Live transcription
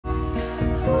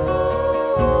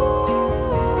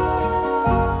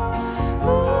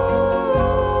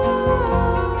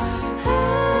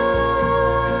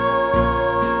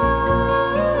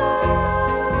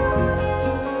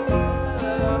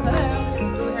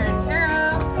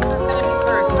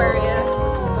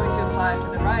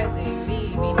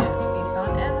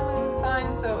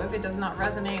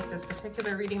this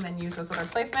particular reading, then use those other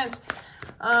placements.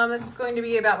 This is going to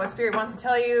be about what Spirit wants to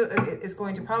tell you. It's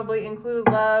going to probably include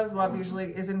love. Love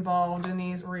usually is involved in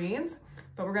these reads,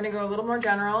 but we're going to go a little more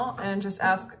general and just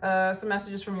ask some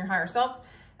messages from your higher self,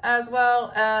 as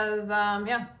well as,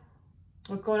 yeah,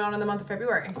 what's going on in the month of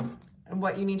February and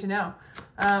what you need to know.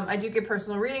 I do give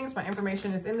personal readings. My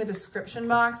information is in the description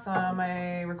box.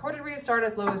 My recorded reads start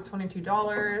as low as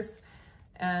 $22.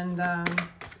 And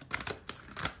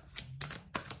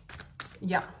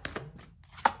yeah.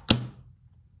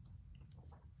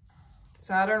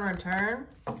 Saturn return.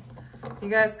 You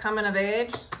guys coming of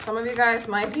age. Some of you guys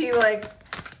might be like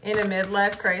in a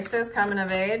midlife crisis, coming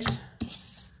of age.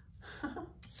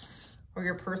 Or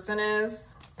your person is.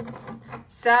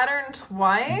 Saturn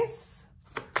twice.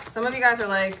 Some of you guys are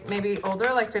like maybe older,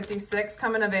 like 56,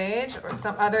 coming of age, or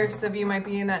some others of you might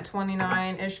be in that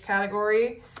 29-ish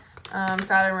category.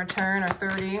 Saturn return, or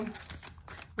 30,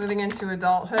 moving into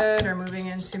adulthood or moving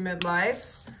into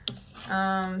midlife.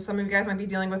 Some of you guys might be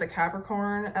dealing with a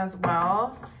Capricorn as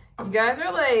well. You guys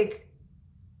are like,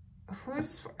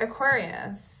 who's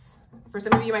Aquarius? For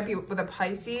some of you, you might be with a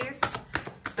Pisces.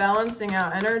 Balancing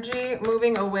out energy,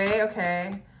 moving away.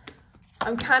 Okay.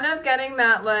 I'm kind of getting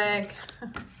that like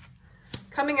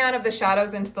coming out of the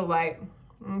shadows into the light.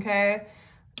 Okay.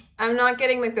 I'm not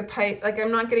getting like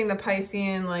I'm not getting the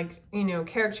Piscean, like, you know,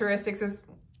 characteristics as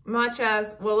much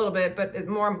as, well, a little bit, but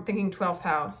more I'm thinking 12th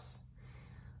house.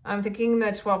 I'm thinking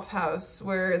the 12th house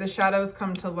where the shadows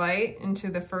come to light into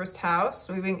the first house,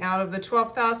 moving out of the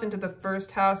 12th house into the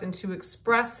first house, into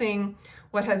expressing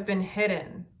what has been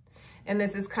hidden. And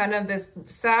this is kind of this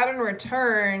Saturn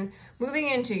return, moving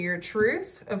into your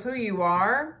truth of who you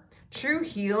are, true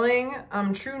healing,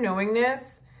 true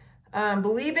knowingness,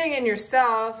 believing in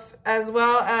yourself, as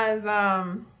well as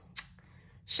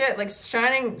like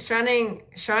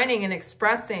shining and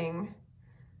expressing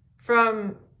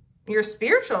from your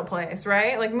spiritual place,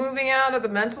 right? Like moving out of the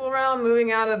mental realm,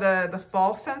 moving out of the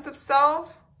false sense of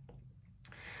self,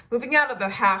 moving out of the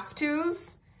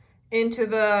have-tos into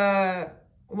the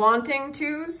wanting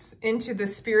tos, into the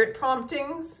spirit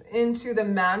promptings, into the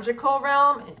magical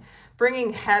realm,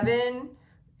 bringing heaven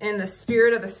and the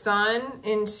spirit of the sun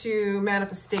into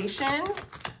manifestation.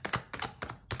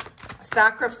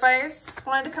 Sacrifice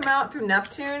wanted to come out through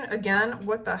Neptune. Again,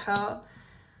 what the hell?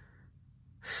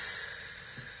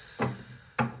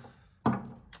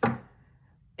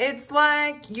 It's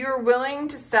like you're willing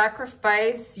to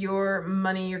sacrifice your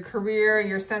money, your career,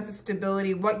 your sense of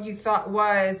stability, what you thought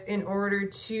was, in order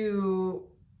to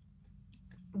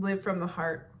live from the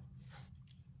heart.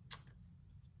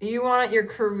 You want your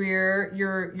career,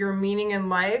 your meaning in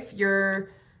life,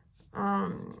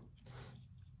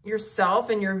 yourself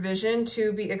and your vision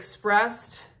to be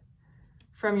expressed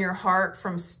from your heart,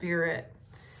 from spirit.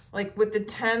 Like with the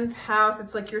 10th house,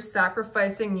 it's like you're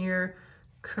sacrificing your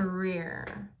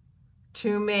career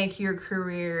to make your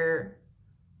career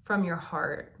from your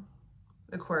heart,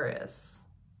 Aquarius.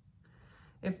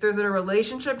 If there's a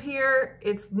relationship here,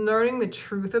 it's learning the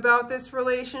truth about this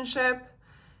relationship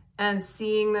and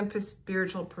seeing the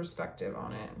spiritual perspective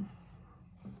on it.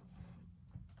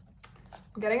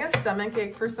 I'm getting a stomach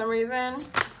ache for some reason. I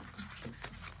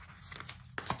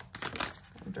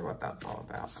wonder what that's all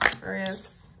about.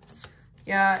 Aquarius.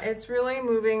 Yeah, it's really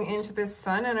moving into this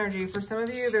sun energy. For some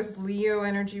of you, there's Leo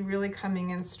energy really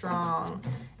coming in strong.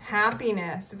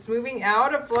 Happiness. It's moving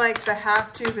out of like the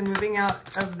have-tos and moving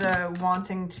out of the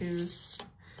wanting tos.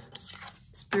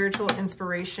 Spiritual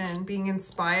inspiration, being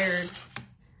inspired.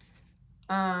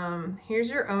 Here's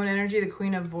your own energy, the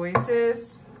Queen of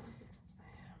Voices.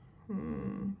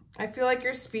 I feel like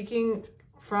you're speaking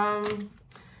from,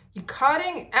 you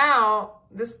cutting out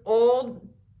this old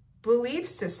belief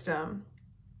system.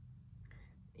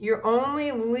 You're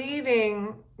only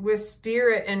leading with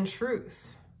spirit and truth.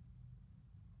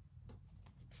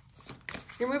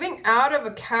 You're moving out of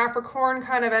a Capricorn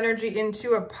kind of energy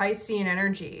into a Piscean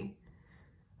energy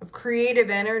of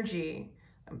creative energy,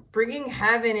 bringing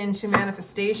heaven into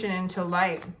manifestation, into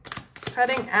light,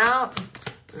 cutting out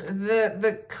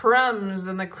the crumbs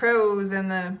and the crows and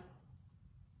the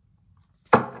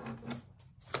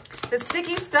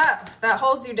sticky stuff that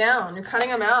holds you down. You're cutting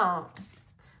them out.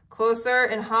 Closer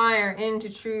and higher into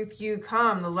truth you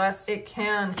come, the less it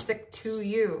can stick to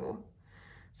you.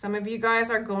 Some of you guys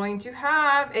are going to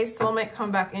have a soulmate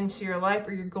come back into your life,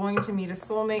 or you're going to meet a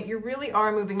soulmate. You really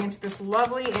are moving into this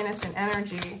lovely, innocent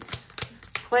energy,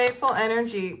 playful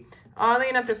energy. Oddly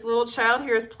enough, this little child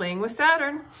here is playing with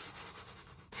Saturn.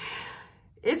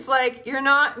 It's like you're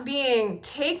not being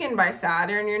taken by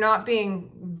Saturn. You're not being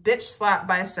bitch slapped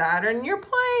by Saturn. You're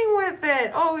playing with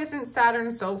it. Oh, isn't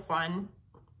Saturn so fun?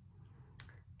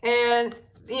 And,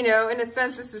 you know, in a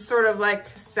sense, this is sort of like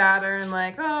Saturn,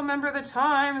 like, oh, remember the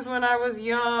times when I was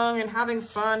young and having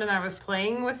fun and I was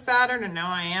playing with Saturn and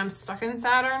now I am stuck in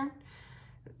Saturn.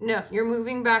 No, you're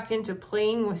moving back into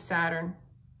playing with Saturn.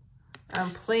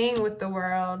 Playing with the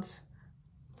world.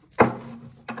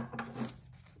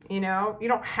 You know, you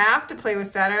don't have to play with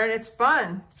Saturn. It's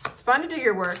fun. It's fun to do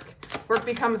your work. Work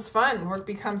becomes fun. Work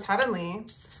becomes heavenly.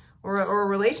 Or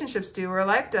relationships do, or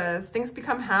life does. Things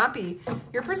become happy.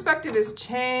 Your perspective is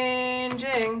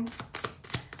changing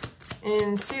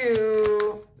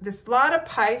into this lot of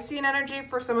Piscean energy.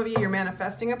 For some of you, you're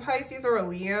manifesting a Pisces or a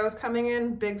Leo is coming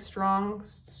in. Big, strong.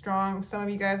 Some of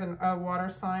you guys are a water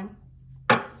sign.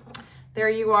 There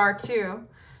you are too.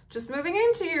 Just moving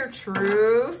into your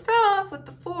true self with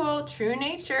the Fool, true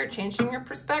nature, changing your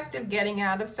perspective, getting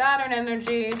out of Saturn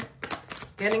energy.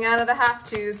 Getting out of the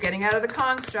have-tos, getting out of the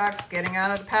constructs, getting out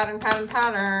of the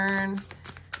pattern.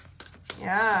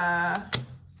 Yeah.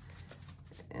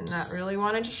 And that really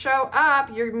wanted to show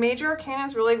up. Your major arcana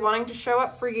is really wanting to show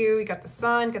up for you. You got the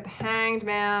Sun, you got the Hanged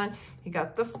Man, you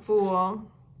got the Fool.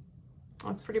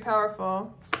 That's pretty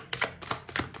powerful.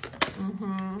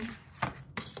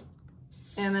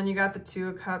 And then you got the Two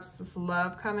of Cups, this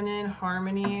love coming in,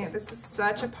 harmony. This is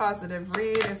such a positive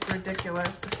read. It's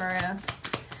ridiculous, Aquarius.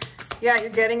 Yeah,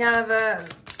 you're getting out of the,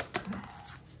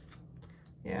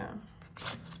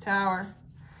 Tower.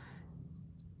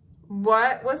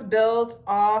 What was built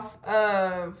off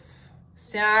of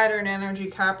Saturn energy,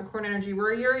 Capricorn energy,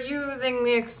 where you're using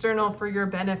the external for your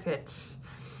benefit?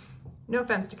 No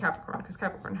offense to Capricorn, because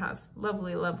Capricorn has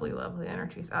lovely, lovely, lovely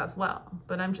energies as well.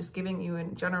 But I'm just giving you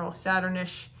in general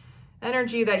Saturnish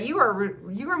energy that you are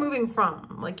moving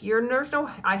from. Like there's no,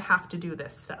 I have to do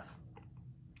this stuff.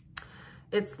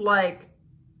 It's like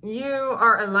you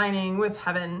are aligning with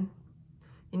heaven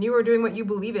and you are doing what you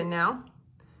believe in now.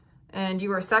 And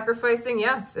you are sacrificing,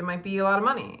 yes, it might be a lot of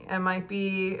money. It might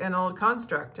be an old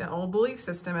construct, an old belief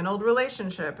system, an old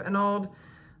relationship, an old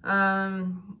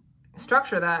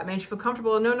structure that made you feel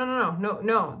comfortable.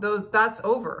 No. That's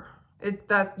over.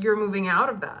 That you're moving out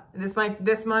of that.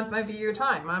 This month might be your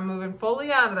time. I'm moving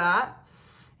fully out of that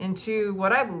into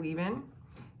what I believe in,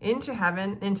 into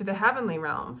heaven, into the heavenly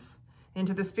realms,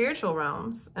 into the spiritual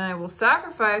realms, and I will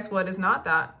sacrifice what is not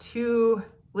that to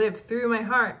live through my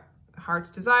heart's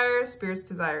desires, spirit's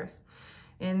desires.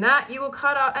 In that, you will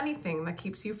cut out anything that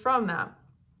keeps you from that.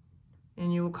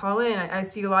 And you will call in, I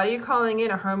see a lot of you calling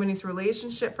in a harmonious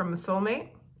relationship from a soulmate.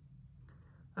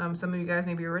 Some of you guys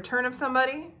may be a return of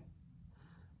somebody.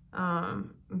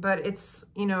 But it's,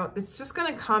 it's just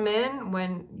going to come in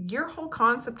when your whole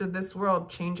concept of this world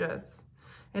changes.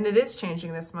 And it is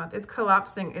changing this month. It's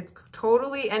collapsing. It's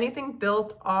totally anything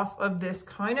built off of this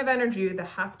kind of energy, the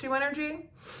have to energy.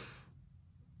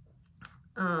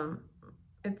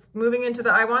 It's moving into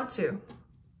the I want to.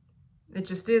 It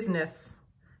just isness.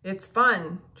 It's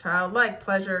fun, childlike,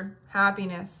 pleasure,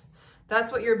 happiness. That's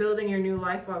what you're building your new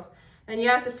life of. And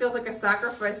yes, it feels like a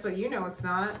sacrifice, but it's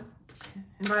not.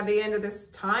 And by the end of this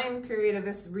time period of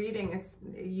this reading, it's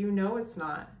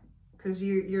not. Because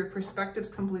your perspective's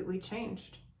completely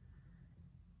changed.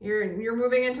 You're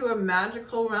moving into a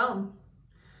magical realm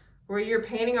where you're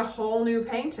painting a whole new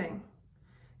painting.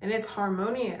 And it's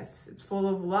harmonious. It's full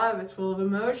of love. It's full of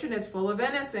emotion. It's full of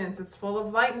innocence. It's full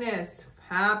of lightness,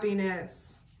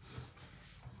 happiness.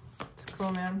 It's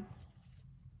cool, man.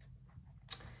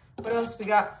 What else we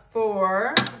got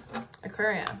for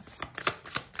Aquarius?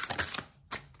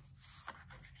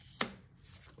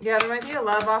 Yeah, there might be a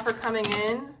love offer coming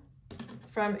in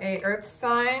from a earth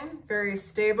sign, very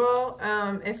stable.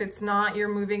 If it's not,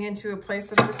 you're moving into a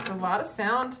place of just a lot of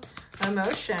sound,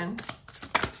 emotion.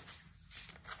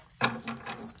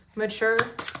 Mature,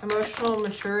 emotional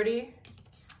maturity.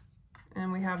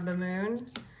 And we have the moon.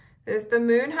 The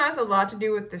moon has a lot to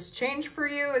do with this change for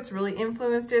you. It's really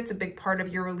influenced it. It's a big part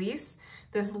of your release.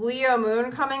 This Leo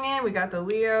moon coming in. We got the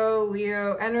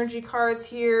Leo energy cards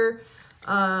here.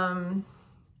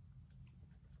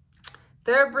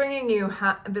 They're bringing you,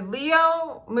 the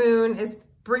Leo moon is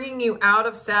bringing you out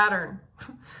of Saturn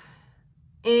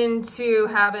into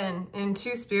heaven,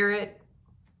 into spirit.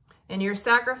 And you're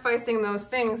sacrificing those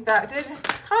things that did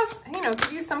cause,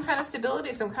 give you some kind of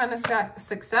stability, some kind of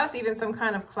success, even some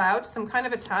kind of clout, some kind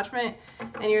of attachment,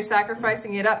 and you're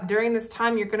sacrificing it up. During this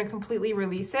time, you're going to completely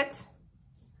release it.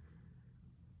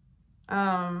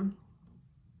 And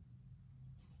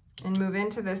move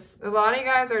into this. A lot of you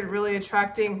guys are really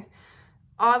attracting,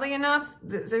 oddly enough,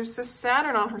 there's this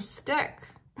Saturn on her stick.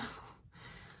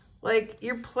 Like,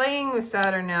 you're playing with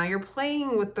Saturn now. You're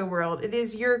playing with the world. It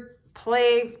is your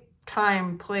playground.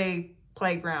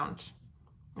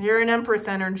 You're an Empress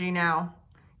energy now.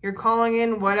 You're calling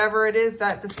in whatever it is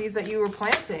that the seeds that you were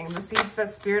planting, the seeds that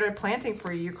Spirit are planting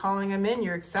for you. You're calling them in,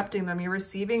 you're accepting them, you're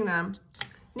receiving them.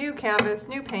 New canvas,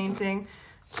 new painting,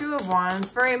 2 of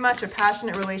Wands. Very much a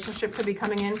passionate relationship could be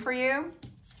coming in for you.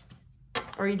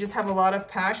 Or you just have a lot of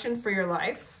passion for your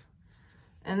life.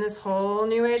 And this whole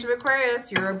new age of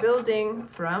Aquarius, you're building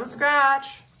from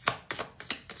scratch.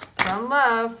 From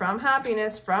love, from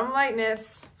happiness, from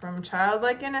lightness, from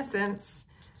childlike innocence,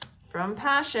 from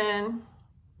passion.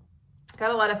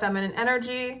 Got a lot of feminine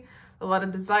energy, a lot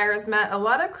of desires met, a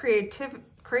lot of creative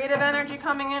energy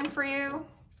coming in for you,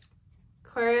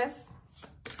 Aquarius.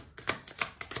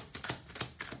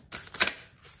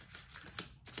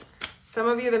 Some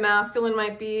of you, the masculine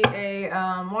might be a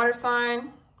water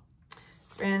sign.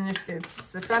 And if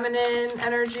it's the feminine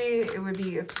energy, it would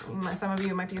be, some of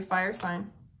you, it might be a fire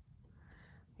sign.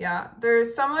 Yeah,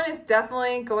 someone is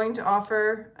definitely going to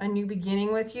offer a new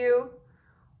beginning with you,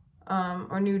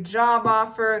 or new job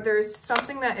offer. There's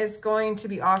something that is going to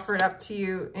be offered up to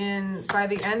you by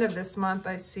the end of this month,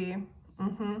 I see.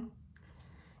 And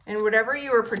whatever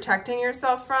you were protecting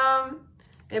yourself from,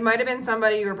 it might have been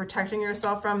somebody you were protecting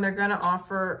yourself from. They're going to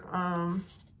offer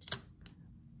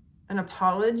an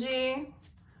apology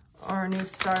or a new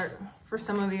start for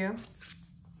some of you.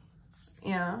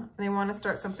 Yeah, they want to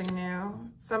start something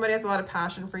new. Somebody has a lot of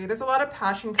passion for you. There's a lot of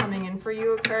passion coming in for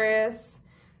you, Aquarius.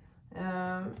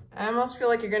 I almost feel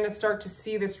like you're going to start to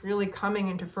see this really coming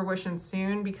into fruition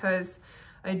soon, because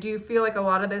I do feel like a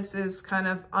lot of this is kind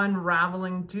of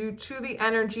unraveling due to the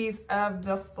energies of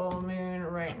the full moon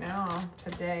right now,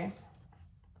 today.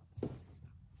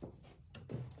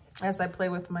 As I play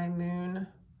with my moon,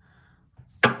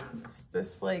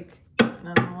 this like,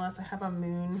 nonetheless, I have a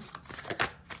moon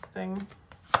thing.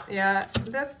 Yeah,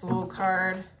 the Fool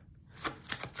card.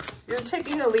 You're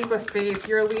taking a leap of faith.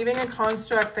 You're leaving a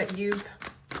construct that you've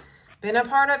been a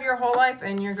part of your whole life,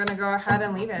 and you're going to go ahead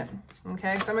and leave it.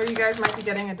 Okay, some of you guys might be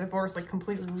getting a divorce, like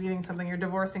completely leaving something. You're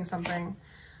divorcing something,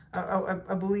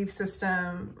 a belief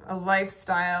system, a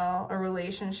lifestyle, a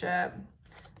relationship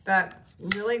that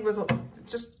really was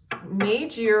just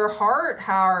made your heart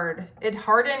hard. It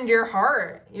hardened your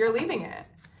heart. You're leaving it.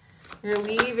 You're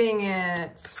leaving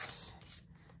it.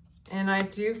 And I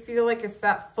do feel like it's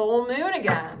that full moon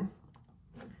again.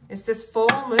 It's this full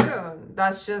moon.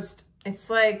 That's just, it's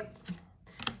like,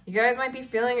 you guys might be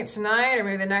feeling it tonight or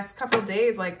maybe the next couple of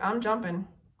days. Like, I'm jumping.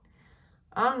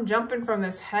 I'm jumping from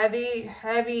this heavy,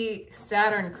 heavy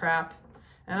Saturn crap.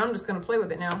 And I'm just going to play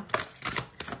with it now.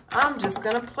 I'm just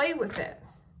going to play with it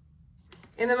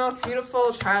in the most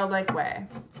beautiful, childlike way.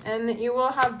 And you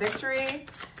will have victory.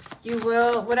 You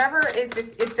will, whatever,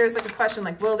 if there's like a question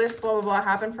like, will this blah, blah, blah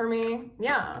happen for me?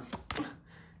 Yeah,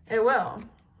 it will.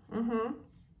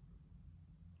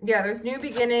 Yeah, there's new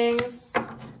beginnings.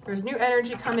 There's new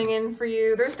energy coming in for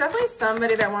you. There's definitely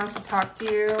somebody that wants to talk to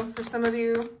you, for some of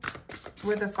you,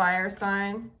 with a fire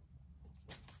sign.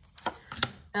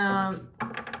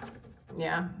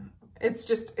 Yeah,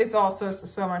 it's also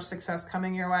so much success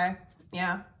coming your way.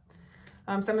 Yeah.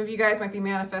 Some of you guys might be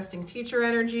manifesting teacher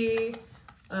energy.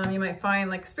 You might find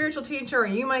like a spiritual teacher, or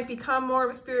you might become more of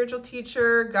a spiritual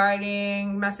teacher,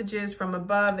 guiding messages from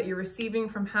above that you're receiving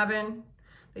from heaven,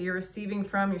 that you're receiving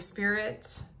from your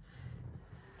spirit.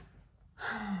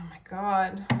 Oh my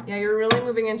God. Yeah, you're really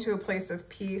moving into a place of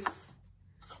peace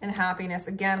and happiness.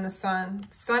 Again, the sun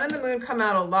and the moon come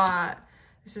out a lot.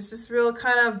 It's just this real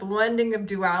kind of blending of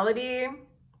duality.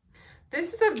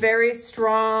 This is a very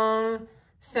strong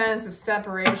sense of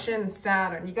separation.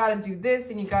 Saturn, you got to do this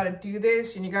and you got to do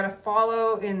this and you got to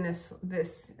follow in this,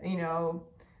 you know,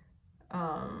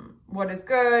 what is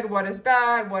good, what is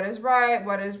bad, what is right,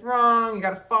 what is wrong. You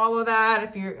got to follow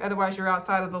that. Otherwise you're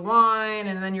outside of the line,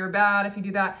 and then you're bad if you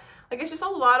do that. Like, it's just a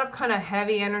lot of kind of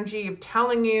heavy energy of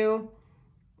telling you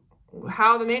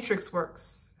how the matrix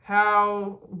works,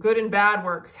 how good and bad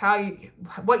works,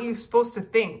 what you're supposed to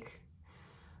think.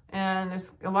 And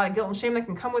there's a lot of guilt and shame that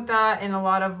can come with that, and a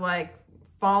lot of like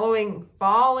falling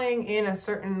in a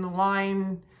certain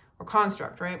line or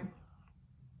construct, right?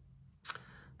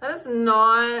 That is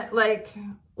not like,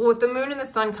 with the moon and the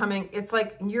sun coming, it's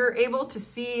like you're able to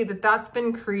see that that's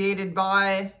been created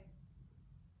by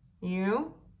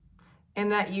you,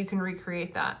 and that you can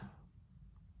recreate that.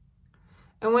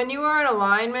 And when you are in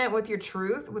alignment with your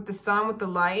truth, with the sun, with the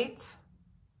light,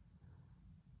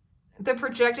 the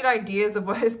projected ideas of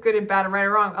what is good and bad and right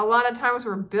or wrong, a lot of times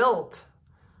were built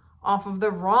off of the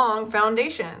wrong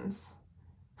foundations.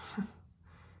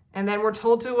 And then we're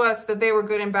told to us that they were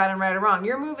good and bad and right or wrong.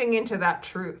 You're moving into that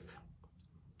truth.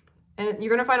 And you're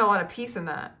going to find a lot of peace in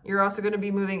that. You're also going to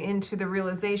be moving into the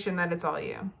realization that it's all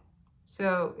you.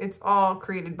 So it's all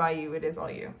created by you. It is all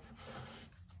you.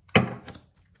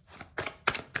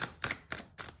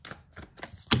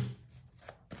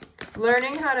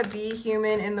 Learning how to be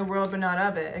human in the world, but not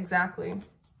of it. Exactly.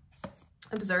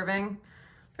 Observing.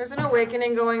 There's an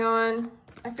awakening going on.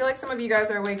 I feel like some of you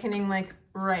guys are awakening like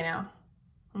right now.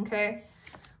 Okay.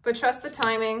 But trust the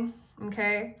timing.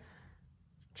 Okay.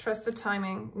 Trust the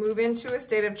timing. Move into a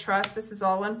state of trust. This is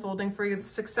all unfolding for you. The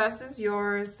success is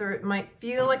yours. There might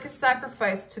feel like a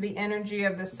sacrifice to the energy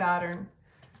of the Saturn.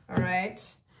 All right.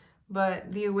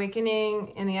 But the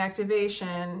awakening and the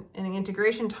activation and the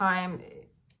integration time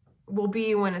will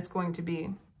be when it's going to be.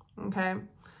 Okay.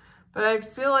 But I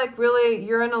feel like really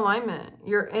you're in alignment.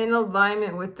 You're in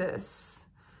alignment with this.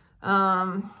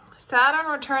 Saturn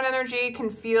return energy can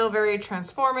feel very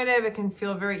transformative. It can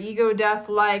feel very ego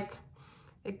death-like.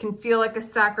 It can feel like a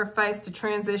sacrifice to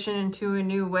transition into a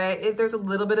new way. There's a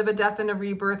little bit of a death and a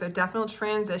rebirth, a definite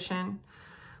transition.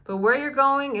 But where you're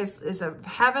going is a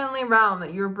heavenly realm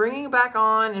that you're bringing back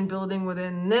on and building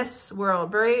within this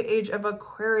world. Very age of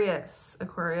Aquarius.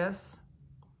 Aquarius.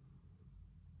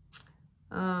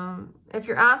 If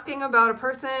you're asking about a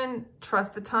person,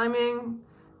 trust the timing.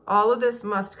 All of this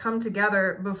must come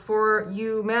together before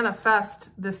you manifest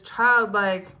this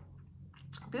childlike,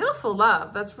 beautiful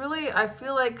love. That's really, I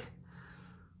feel like,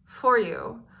 for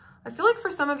you. I feel like for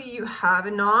some of you, you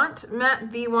have not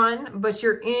met the one, but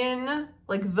you're in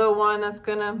like the one that's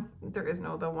gonna, there is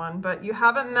no the one, but you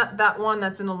haven't met that one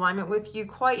that's in alignment with you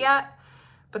quite yet,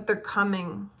 but they're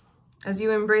coming as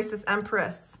you embrace this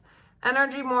Empress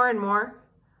energy more and more.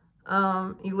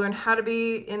 You learn how to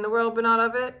be in the world, but not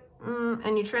of it.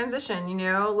 And you transition, you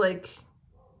know, like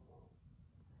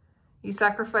you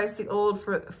sacrifice the old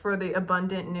for the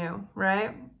abundant new,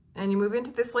 right? And you move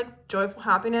into this like joyful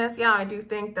happiness. Yeah, I do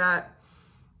think that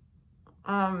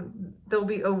there'll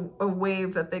be a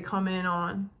wave that they come in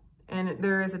on, and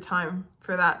there is a time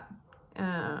for that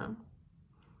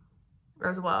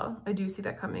as well. I do see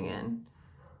that coming in.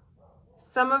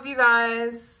 Some of you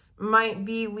guys might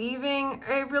be leaving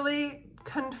a really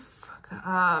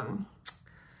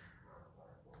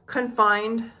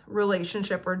confined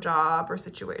relationship or job or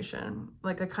situation.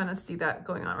 Like I kind of see that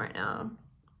going on right now.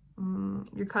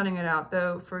 You're cutting it out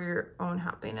though for your own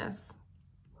happiness.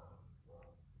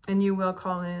 And you will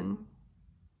call in.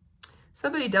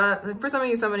 Somebody does, for some of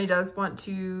you, somebody does want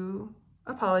to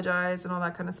apologize and all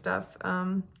that kind of stuff.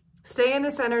 Stay in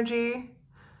this energy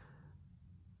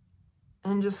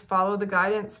and just follow the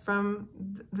guidance from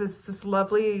this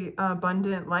lovely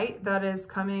abundant light that is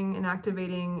coming and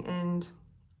activating and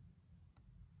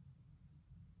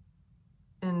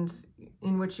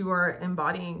in which you are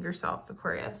embodying yourself,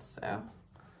 Aquarius. So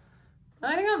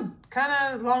I think I'm kind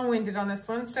of long-winded on this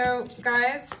one. So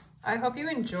guys, I hope you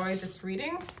enjoyed this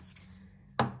reading.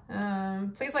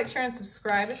 Please like, share, and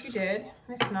subscribe if you did.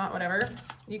 If not, whatever.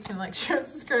 You can like, share, and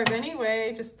subscribe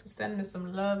anyway, just to send me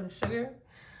some love and sugar.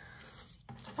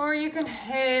 Or you can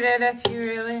hate it if you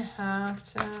really have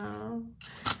to.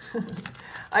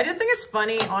 I just think it's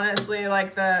funny, honestly,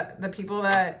 like the people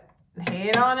that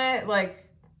hate on it, like,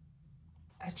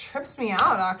 it trips me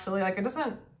out, actually. Like, it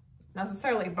doesn't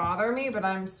necessarily bother me, but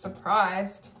I'm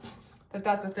surprised that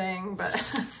that's a thing. But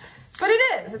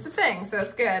it is. It's a thing, so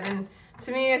it's good. And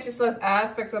to me, it's just those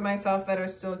aspects of myself that are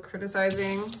still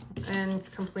criticizing and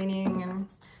complaining, and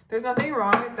there's nothing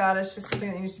wrong with that. It's just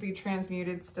something that needs to be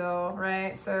transmuted still,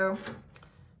 right? So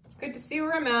it's good to see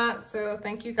where I'm at. So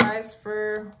thank you guys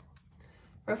for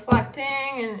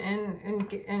reflecting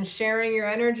and sharing your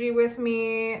energy with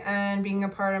me and being a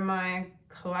part of my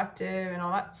collective and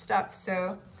all that stuff.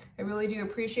 So I really do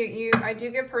appreciate you. I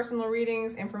do give personal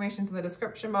readings. Information's in the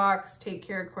description box. Take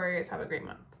care, Aquarius. Have a great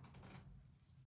month.